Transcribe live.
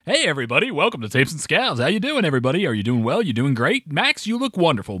Hey everybody, welcome to Tapes and Scowls. How you doing, everybody? Are you doing well? You doing great? Max, you look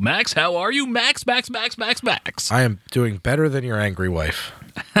wonderful. Max, how are you? Max. I am doing better than your angry wife.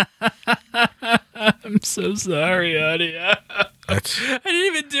 I'm so sorry, honey. I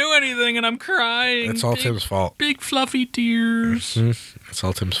didn't even do anything and I'm crying. It's all Tim's fault. Big fluffy tears. It's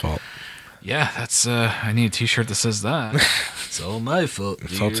all Tim's fault. Yeah, that's, I need a t-shirt that says that. It's all my fault,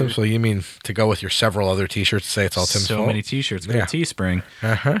 It's all Tim's fault. You mean to go with your several other t-shirts to say it's all Tim's fault? So many t-shirts. Go to Teespring.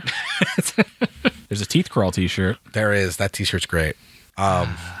 Uh-huh. There's a Teeth Crawl t-shirt. There is. That t-shirt's great. You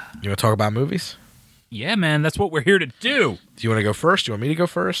want to talk about movies? Yeah, man, that's what we're here to do. Do you want to go first? Do you want me to go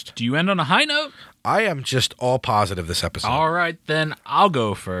first? Do you end on a high note? I am just all positive this episode. All right, then I'll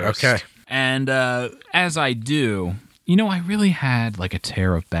go first. Okay. And as I do, you know, I really had like a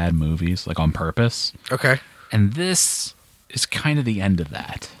tear of bad movies, like on purpose. Okay. And this is kind of the end of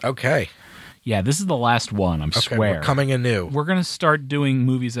that. Okay. Yeah, this is the last one, I swear. We're coming anew. We're going to start doing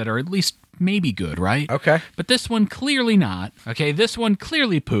movies that are at least maybe good, right? Okay. But this one clearly not. Okay, this one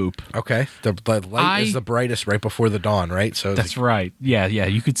clearly poop. Okay. The light is the brightest right before the dawn, right? So that's right. Yeah,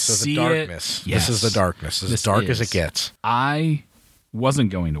 you could see the darkness. It. Yes. This is the darkness. This is as dark as it gets. I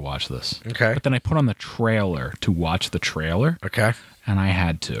wasn't going to watch this. Okay. But then I put on the trailer to watch the trailer. Okay. And I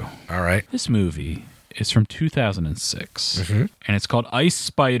had to. All right. This movie is from 2006. Mm-hmm. And it's called Ice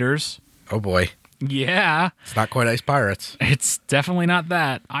Spiders. Oh, boy. Yeah. It's not quite Ice Pirates. It's definitely not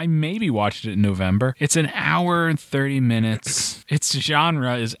that. I maybe watched it in November. It's an hour and 30 minutes. Its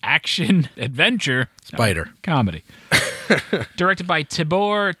genre is action, adventure, comedy. Directed by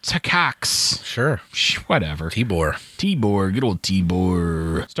Tibor Takacs. Sure. Whatever. Tibor. Good old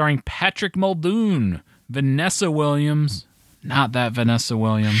Tibor. Starring Patrick Muldoon, Vanessa Williams. Not that Vanessa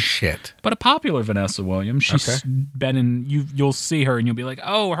Williams. Shit. But a popular Vanessa Williams. She's been in, you'll see her and you'll be like,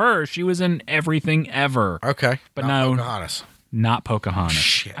 oh, her. She was in everything ever. Okay. But not no. Pocahontas. Not Pocahontas.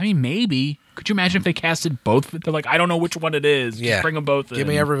 Shit. I mean, maybe. Could you imagine if they casted both? They're like, I don't know which one it is. Yeah. Just bring them both in. Give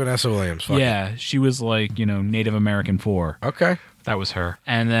me every Vanessa Williams. Fuck it. She was like, Native American 4. Okay. That was her.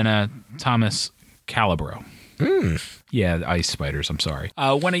 And then Thomas Calabro. Yeah, Ice Spiders, I'm sorry.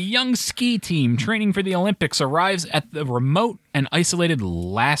 When a young ski team training for the Olympics arrives at the remote and isolated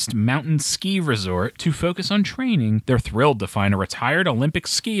Last Mountain Ski Resort to focus on training, they're thrilled to find a retired Olympic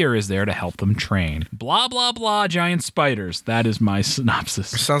skier is there to help them train. Blah, blah, blah, giant spiders. That is my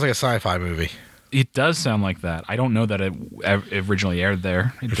synopsis. It sounds like a sci-fi movie. It does sound like that. I don't know that it originally aired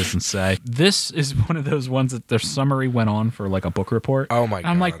there. It doesn't say. This is one of those ones that their summary went on for like a book report. Oh my God.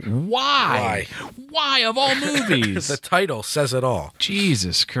 I'm like, why? Why of all movies? The title says it all.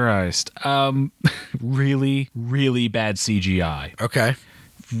 Jesus Christ. Really, really bad CGI. Okay.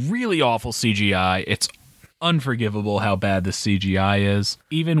 Really awful CGI. It's unforgivable how bad the CGI is.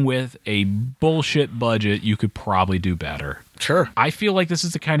 Even with a bullshit budget, you could probably do better. Sure. I feel like this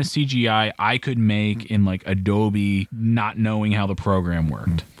is the kind of CGI I could make in like Adobe, not knowing how the program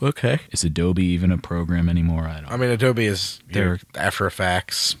worked. Okay. Is Adobe even a program anymore? I mean, Adobe is After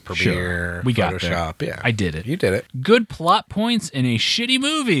Effects, Premiere, We got Photoshop. there. Yeah. I did it. You did it. Good plot points in a shitty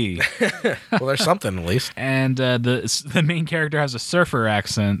movie. Well, there's something at least. And the main character has a surfer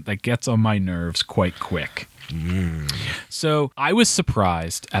accent that gets on my nerves quite quick. So I was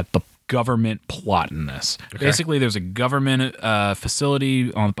surprised at the government plot in this. Okay. Basically, there's a government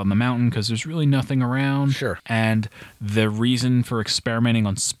facility up on the mountain because there's really nothing around. Sure. And the reason for experimenting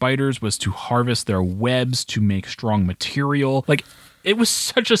on spiders was to harvest their webs to make strong material. Like, it was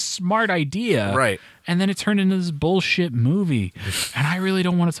such a smart idea. Right. And then it turned into this bullshit movie. And I really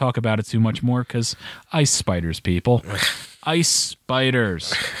don't want to talk about it too much more because Ice Spiders, people. Ice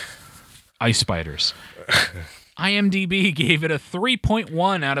Spiders. Ice Spiders. IMDb gave it a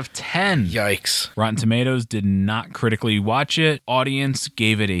 3.1 out of 10. Yikes. Rotten Tomatoes did not critically watch it. Audience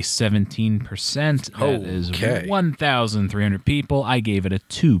gave it a 17%. That is 1,300 people. I gave it a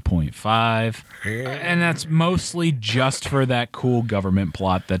 2.5. And that's mostly just for that cool government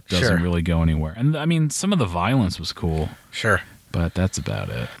plot that doesn't really go anywhere. And I mean, some of the violence was cool. Sure. But that's about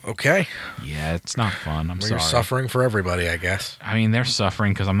it. Okay. Yeah, it's not fun. I'm sorry. You're suffering for everybody, I guess. I mean, they're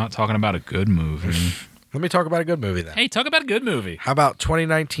suffering because I'm not talking about a good movie. Let me talk about a good movie then. Hey, talk about a good movie. How about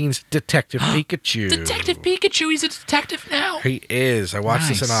 2019's Detective Pikachu? Detective Pikachu, he's a detective now. He is. I watched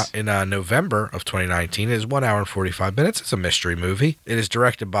this in November of 2019. It is 1 hour and 45 minutes. It's a mystery movie. It is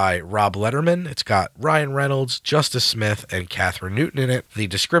directed by Rob Letterman. It's got Ryan Reynolds, Justice Smith, and Catherine Newton in it. The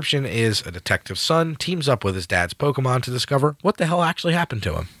description is a detective's son teams up with his dad's Pokemon to discover what the hell actually happened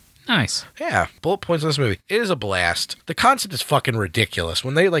to him. Nice. Yeah, bullet points on this movie. It is a blast. The concept is fucking ridiculous.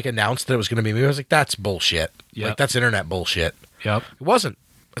 When they announced that it was going to be a movie, I was like, that's bullshit. Yep. Like, that's internet bullshit. Yep. It wasn't.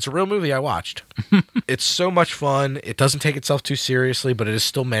 It's a real movie I watched. It's so much fun. It doesn't take itself too seriously, but it is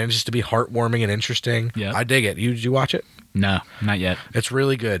still manages to be heartwarming and interesting. Yeah. I dig it. Did you watch it? No, not yet. It's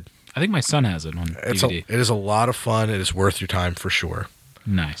really good. I think my son has it on DVD. It is a lot of fun. It is worth your time for sure.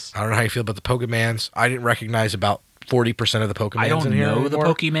 Nice. I don't know how you feel about the Pokemans. I didn't recognize about 40% of the Pokemans I don't in here know anymore. the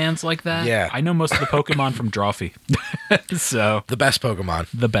Pokemans like that. Yeah. I know most of the Pokemon from Drawfee. So The best Pokemon.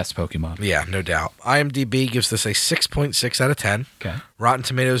 the best Pokemon. Yeah, no doubt. IMDb gives this a 6.6 out of 10. Okay. Rotten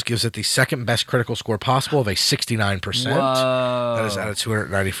Tomatoes gives it the second best critical score possible of a 69%. Whoa. That is out of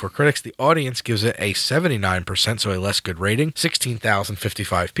 294 critics. The audience gives it a 79%, so a less good rating.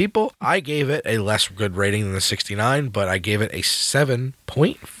 16,055 people. I gave it a less good rating than the 69, but I gave it a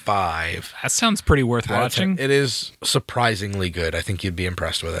 7.5. That sounds pretty worth out of 10. watching. It is surprisingly good. I think you'd be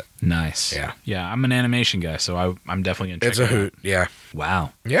impressed with it. Nice. Yeah. Yeah, I'm an animation guy, so I'm definitely going to check It's a it out. hoot. Yeah.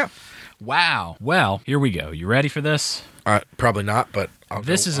 Wow. Yeah. Wow. Well, here we go. You ready for this? Probably not, but I'll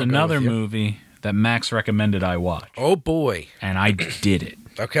This is I'll go another with you. movie that Max recommended I watch, Oh, boy. and I did it.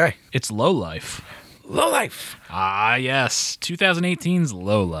 Okay. It's Low Life. Low Life. Ah, yes. 2018's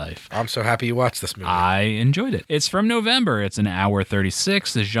Low Life. I'm so happy you watched this movie. I enjoyed it. It's from November. It's an hour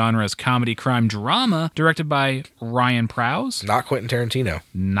 36. The genre is comedy, crime, drama, directed by Ryan Prowse. Not Quentin Tarantino.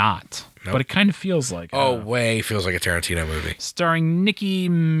 Not. Nope. But it kind of feels like Way feels like a Tarantino movie. Starring Nicki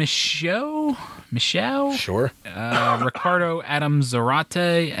Michaud? Sure. Ricardo Adam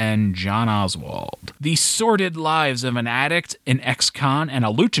Zarate, and John Oswald. The sordid lives of an addict, an ex-con, and a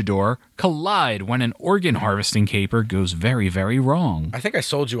luchador collide when an organ harvesting caper goes very, very wrong. I think I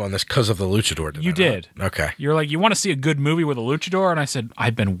sold you on this because of the luchador. You did. Okay. You're like, you want to see a good movie with a luchador? And I said,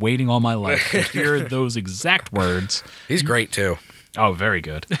 I've been waiting all my life to hear those exact words. He's great, too. Oh, very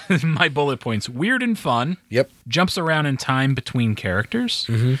good. My bullet points: weird and fun. Yep. Jumps around in time between characters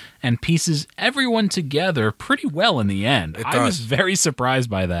and pieces everyone together pretty well in the end. It I was does. very surprised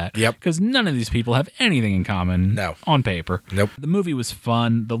by that. Yep. Because none of these people have anything in common No. on paper. Nope. The movie was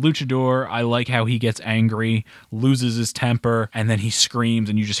fun. The luchador, I like how he gets angry, loses his temper, and then he screams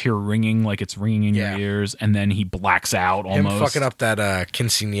and you just hear ringing like it's ringing in Yeah. your ears, and then he blacks out Him almost. fucking up that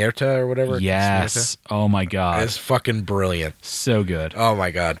quinceañera or whatever. Yes. Oh my God. It's fucking brilliant. So good. Oh,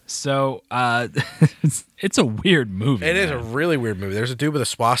 my God. So, it's a weird movie. It is a man. really weird movie. There's a dude with a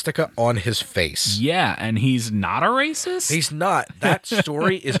swastika on his face. Yeah, and he's not a racist? He's not. That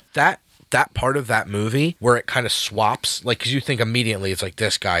story is that part of that movie where it kind of swaps, like, because you think immediately it's like,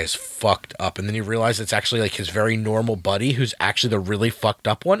 this guy is fucked up, and then you realize it's actually like his very normal buddy who's actually the really fucked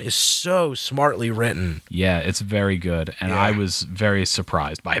up one, is so smartly written. Yeah, it's very good, and Yeah. I was very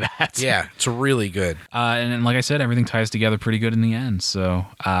surprised by that. Yeah, it's really good. And then, like I said, everything ties together pretty good in the end. So,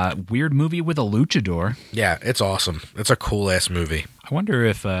 weird movie with a luchador. Yeah, it's awesome. It's a cool-ass movie. I wonder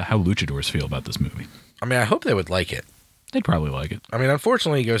if how luchadors feel about this movie. I mean, I hope they would like it. They'd probably like it. I mean,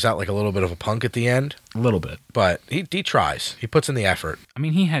 unfortunately, he goes out like a little bit of a punk at the end, A little bit. but he tries. He puts in the effort. I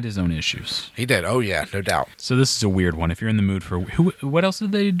mean, he had his own issues. He did. Oh, yeah, no doubt. So this is a weird one. If you're in the mood for... What else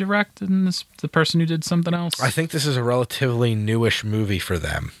did they direct? And the person who did something else? I think this is a relatively newish movie for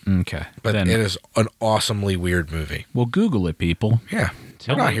them, Okay. but then it is an awesomely weird movie. we'll Google it, people. Yeah.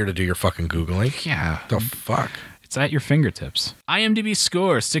 Tell We're not me. here to do your fucking Googling. Yeah. The fuck? It's at your fingertips. IMDb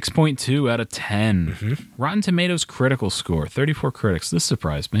score, 6.2 out of 10. Rotten Tomatoes critical score, 34 critics. This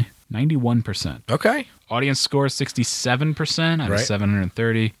surprised me. 91%. Okay. Audience score, 67% out of Right.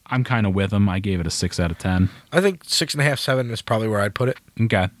 730. I'm kind of with them. I gave it a 6 out of 10. I think 6.5, 7 is probably where I'd put it.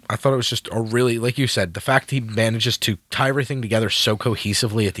 Okay. I thought it was just a really, like you said, the fact he manages to tie everything together so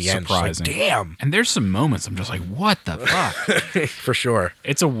cohesively at the end. Surprising. Just like, damn. And there's some moments I'm just like, what the fuck? For sure.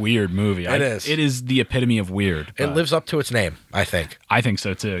 It's a weird movie. It is. It is the epitome of weird. It but lives up to its name, I think. I think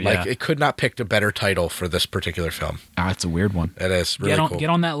so too. Yeah. Like, it could not pick a better title for this particular film. It's a weird one. It is really cool. Get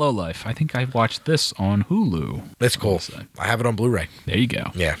on that Low Life. I think I watched this on Hulu. It's cool. say. I have it on Blu-ray. There you go.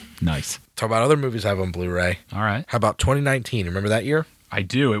 Yeah. Nice. Talk about other movies I have on Blu-ray. All right. How about 2019? Remember that year? I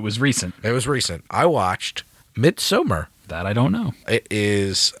do. It was recent. It was recent. I watched Midsommar. That I don't know. It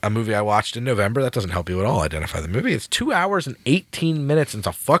is a movie I watched in November. That doesn't help you at all identify the movie. It's 2 hours and 18 minutes. And it's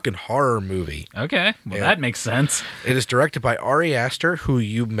a fucking horror movie. Okay. Well, Yeah. that makes sense. It is directed by Ari Aster, who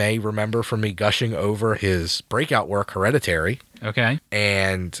you may remember from me gushing over his breakout work, Hereditary. Okay.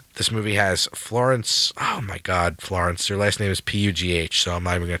 And this movie has Florence. Oh my God, Florence. Her last name is Pugh, so I'm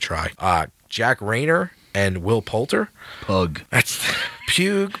not even going to try. Jack Rayner and Will Poulter. Pug. That's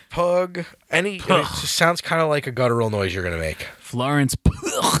Pug, Pug. It just sounds kind of like a guttural noise you're going to make. Florence.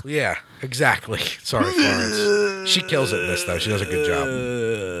 Pugh. Yeah, exactly. Sorry, Florence. She kills it in this, though. She does a good job.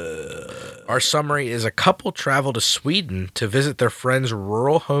 Our summary is a couple travel to Sweden to visit their friend's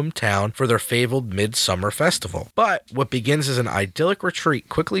rural hometown for their fabled midsummer festival. But what begins as an idyllic retreat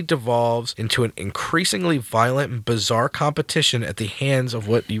quickly devolves into an increasingly violent and bizarre competition at the hands of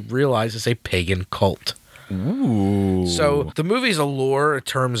what you realize is a pagan cult. Ooh. So the movie's allure in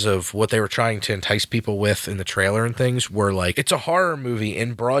terms of what they were trying to entice people with in the trailer and things were like, it's a horror movie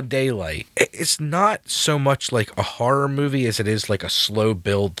in broad daylight. It's not so much like a horror movie as it is like a slow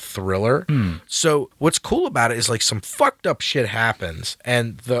build thriller. So what's cool about it is like some fucked up shit happens,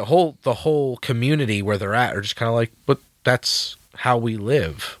 and the whole community where they're at are just kind of like, but that's how we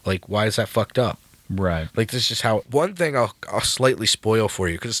live. Like, why is that fucked up? Right. Like, this is just how... One thing I'll slightly spoil for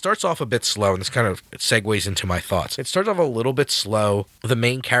you, because it starts off a bit slow, and this kind of segues into my thoughts. It starts off a little bit slow. The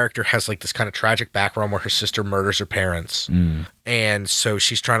main character has, like, this kind of tragic background where her sister murders her parents. And so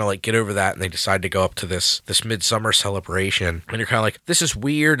she's trying to, like, get over that, and they decide to go up to this midsummer celebration. And you're kind of like, this is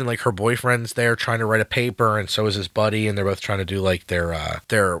weird, and, like, her boyfriend's there trying to write a paper, and so is his buddy, and they're both trying to do, like,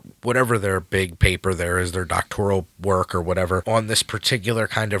 their whatever their big paper there is, their doctoral work or whatever, on this particular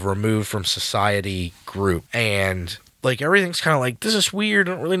kind of removed from society group. And like, everything's kind of like, this is weird,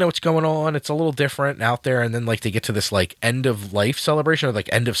 I don't really know what's going on, it's a little different and out there. And then like they get to this like end of life celebration or like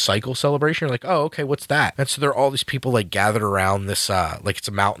end of cycle celebration. You're like, oh, okay, what's that? And so there are all these people like gathered around this like it's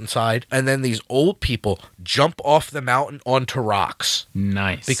a mountainside, and then these old people jump off the mountain onto rocks.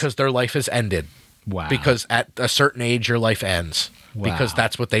 Nice. Because their life has ended. Wow. Because at a certain age your life ends. Wow. Because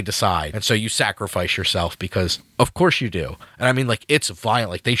that's what they decide. And so you sacrifice yourself because of course you do. And I mean, like, it's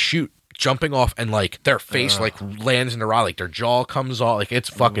violent. Like, they shoot jumping off and like their face like lands in the rock, like their jaw comes off, like it's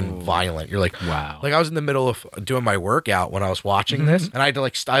fucking violent. You're like, wow. Like, I was in the middle of doing my workout when I was watching this, and I had to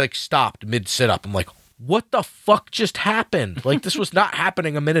I stopped mid sit up. I'm like, what the fuck just happened? Like, this was not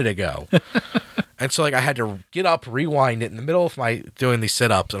happening a minute ago. And so like I had to get up, rewind it in the middle of my doing these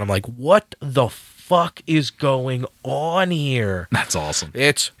sit ups, and I'm like, what the fuck is going on here? That's awesome.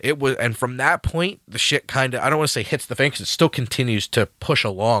 It was, and from that point, the shit kind of, I don't want to say hits the fan, because it still continues to push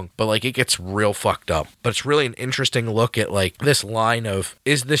along, but like it gets real fucked up. But it's really an interesting look at like this line of,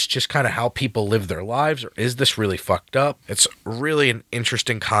 is this just kind of how people live their lives, or is this really fucked up? It's really an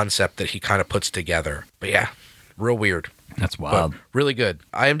interesting concept that he kind of puts together. But yeah, real weird. That's wild. But really good.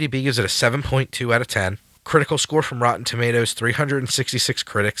 IMDb gives it a 7.2 out of 10. Critical score from Rotten Tomatoes, 366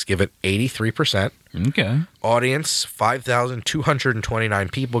 critics give it 83%. Okay. Audience, 5,229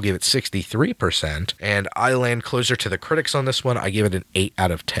 people give it 63%. And I land closer to the critics on this one. I give it an 8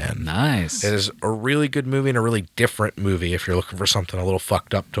 out of 10. Nice. It is a really good movie and a really different movie if you're looking for something a little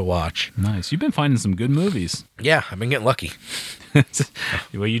fucked up to watch. Nice. You've been finding some good movies. Yeah, I've been getting lucky.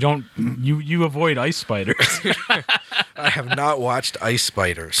 Well, you avoid ice spiders. I have not watched Ice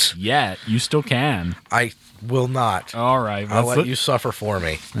Spiders. Yet. You still can. I will not. All right. I'll let you suffer for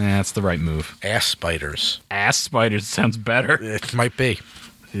me. That's the right move. Ass spiders. Ass spiders sounds better. It might be.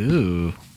 Ooh.